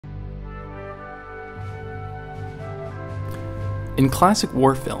In classic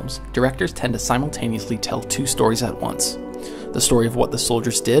war films, directors tend to simultaneously tell two stories at once: the story of what the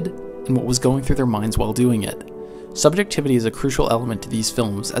soldiers did and what was going through their minds while doing it. Subjectivity is a crucial element to these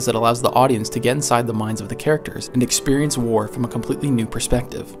films as it allows the audience to get inside the minds of the characters and experience war from a completely new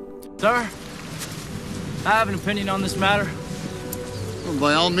perspective. Sir, I have an opinion on this matter. Well,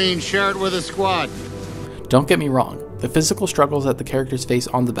 by all means, share it with the squad. Don't get me wrong, the physical struggles that the characters face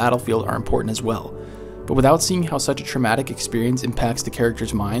on the battlefield are important as well, but without seeing how such a traumatic experience impacts the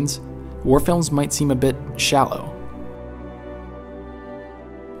characters' minds, war films might seem a bit shallow.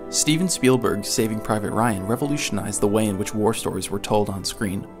 Steven Spielberg's Saving Private Ryan revolutionized the way in which war stories were told on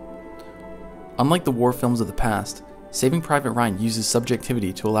screen. Unlike the war films of the past, Saving Private Ryan uses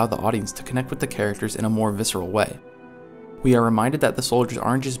subjectivity to allow the audience to connect with the characters in a more visceral way. We are reminded that the soldiers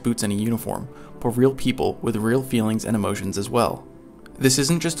aren't just boots in a uniform, but real people with real feelings and emotions as well. This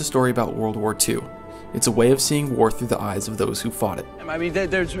isn't just a story about World War II. It's a way of seeing war through the eyes of those who fought it. I mean,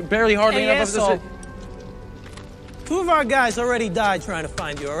 there's barely hardly enough of this. Two of our guys already died trying to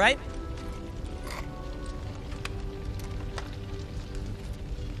find you, all right?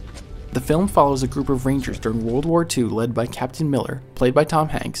 The film follows a group of Rangers during World War II led by Captain Miller, played by Tom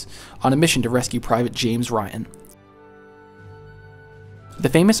Hanks, on a mission to rescue Private James Ryan. The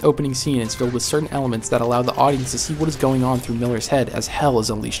famous opening scene is filled with certain elements that allow the audience to see what is going on through Miller's head as hell is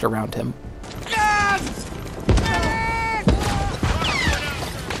unleashed around him.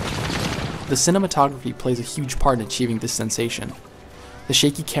 The cinematography plays a huge part in achieving this sensation. The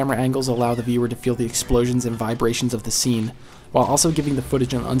shaky camera angles allow the viewer to feel the explosions and vibrations of the scene, while also giving the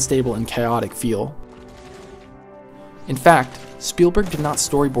footage an unstable and chaotic feel. In fact, Spielberg did not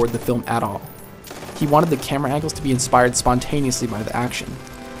storyboard the film at all. He wanted the camera angles to be inspired spontaneously by the action.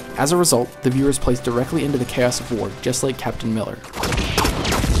 As a result, the viewer is placed directly into the chaos of war, just like Captain Miller.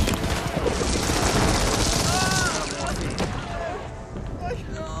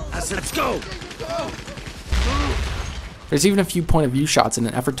 Let's go! There's even a few point of view shots in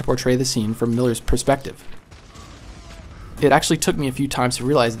an effort to portray the scene from Miller's perspective. It actually took me a few times to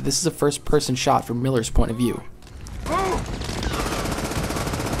realize that this is a first-person shot from Miller's point of view.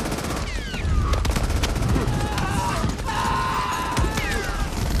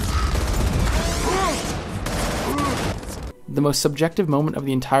 The most subjective moment of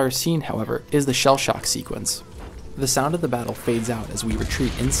the entire scene, however, is the shell shock sequence. The sound of the battle fades out as we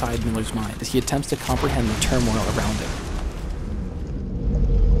retreat inside Miller's mind as he attempts to comprehend the turmoil around him.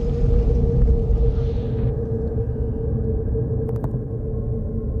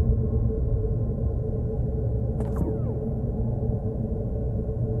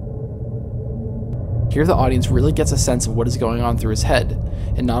 Here the audience really gets a sense of what is going on through his head,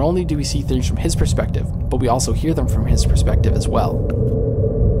 and not only do we see things from his perspective, but we also hear them from his perspective as well.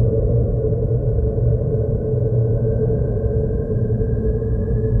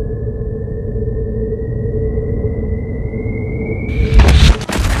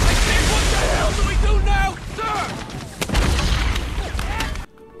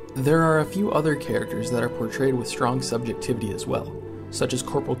 There are a few other characters that are portrayed with strong subjectivity as well, such as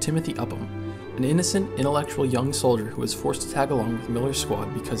Corporal Timothy Upham, an innocent, intellectual young soldier who is forced to tag along with Miller's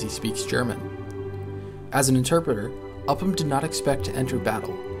squad because he speaks German. As an interpreter, Upham did not expect to enter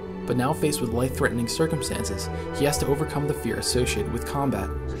battle, but now faced with life-threatening circumstances, he has to overcome the fear associated with combat.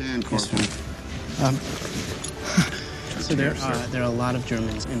 Yes, sir. So there are a lot of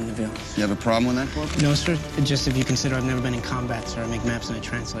Germans in the Ville. You have a problem with that, Corporal? No, sir. Just if you consider I've never been in combat, sir. I make maps and I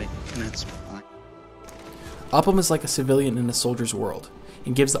translate, and that's fine. Upham is like a civilian in a soldier's world,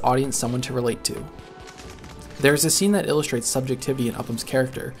 and gives the audience someone to relate to. There is a scene that illustrates subjectivity in Upham's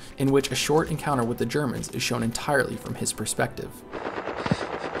character, in which a short encounter with the Germans is shown entirely from his perspective.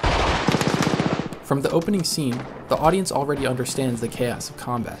 From the opening scene, the audience already understands the chaos of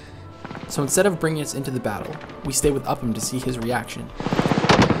combat. So instead of bringing us into the battle, we stay with Upham to see his reaction.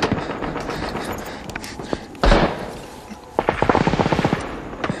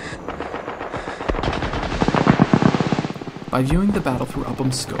 By viewing the battle through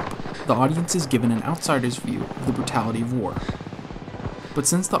Upham's scope, the audience is given an outsider's view of the brutality of war. But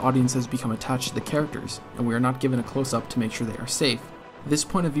since the audience has become attached to the characters, and we are not given a close-up to make sure they are safe, this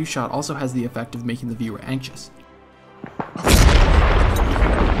point of view shot also has the effect of making the viewer anxious.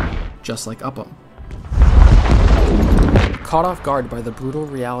 Just like Upham. Caught off guard by the brutal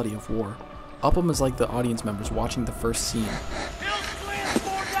reality of war, Upham is like the audience members watching the first scene.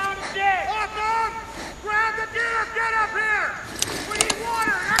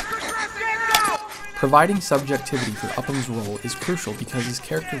 Providing subjectivity for Upham's role is crucial because his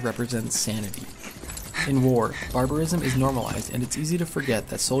character represents sanity. In war, barbarism is normalized, and it's easy to forget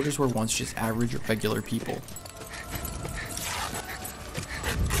that soldiers were once just average, regular people.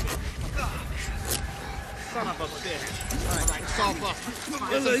 soap up.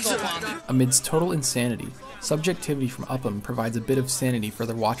 Get some soap on. Amidst total insanity, Subjectivity from Upham provides a bit of sanity for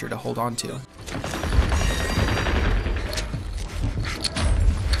the watcher to hold on to.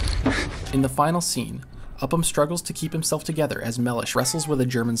 In the final scene, Upham struggles to keep himself together as Mellish wrestles with a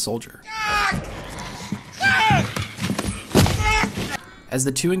German soldier. As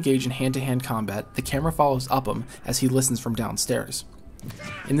the two engage in hand-to-hand combat, the camera follows Upham as he listens from downstairs.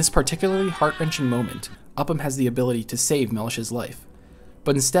 In this particularly heart-wrenching moment, Upham has the ability to save Mellish's life,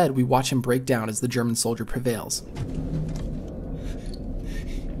 but instead we watch him break down as the German soldier prevails.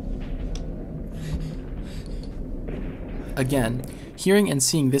 Again, hearing and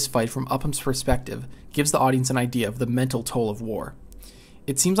seeing this fight from Upham's perspective gives the audience an idea of the mental toll of war.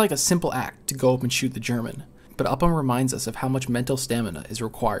 It seems like a simple act to go up and shoot the German, but Upham reminds us of how much mental stamina is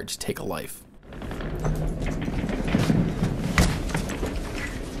required to take a life.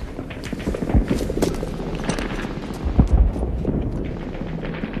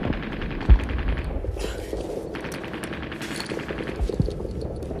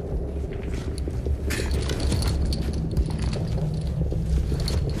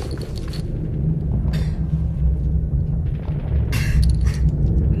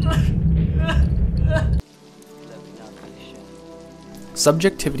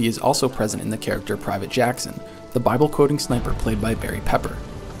 Subjectivity is also present in the character Private Jackson, the Bible-quoting sniper played by Barry Pepper.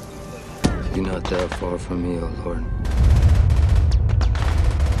 You're not that far from me, O Lord.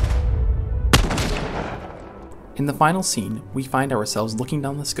 In the final scene, we find ourselves looking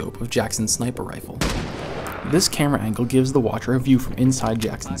down the scope of Jackson's sniper rifle. This camera angle gives the watcher a view from inside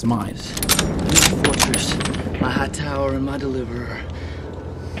Jackson's mind. My fortress, my high tower, and my deliverer.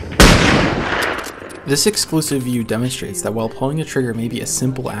 This exclusive view demonstrates that while pulling a trigger may be a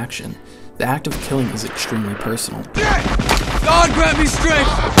simple action, the act of killing is extremely personal. God grant me strength!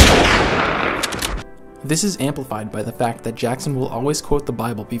 This is amplified by the fact that Jackson will always quote the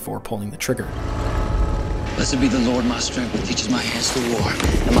Bible before pulling the trigger. Blessed be the Lord, my strength, that teaches my hands to war,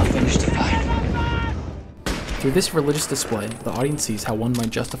 and my fingers to fight. Through this religious display, the audience sees how one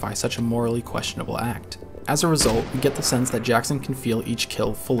might justify such a morally questionable act. As a result, we get the sense that Jackson can feel each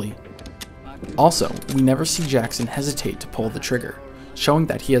kill fully. Also, we never see Jackson hesitate to pull the trigger, showing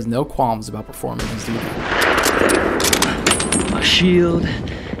that he has no qualms about performing his duty. My shield,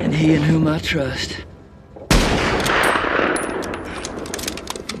 and he in whom I trust.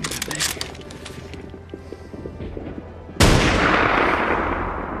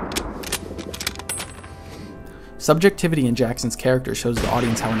 Subjectivity in Jackson's character shows the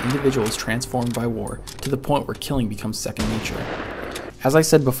audience how an individual is transformed by war to the point where killing becomes second nature. As I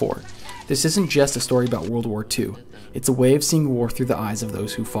said before, this isn't just a story about World War II, it's a way of seeing war through the eyes of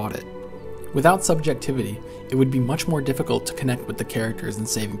those who fought it. Without subjectivity, it would be much more difficult to connect with the characters in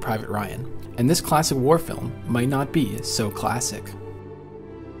Saving Private Ryan, and this classic war film might not be so classic.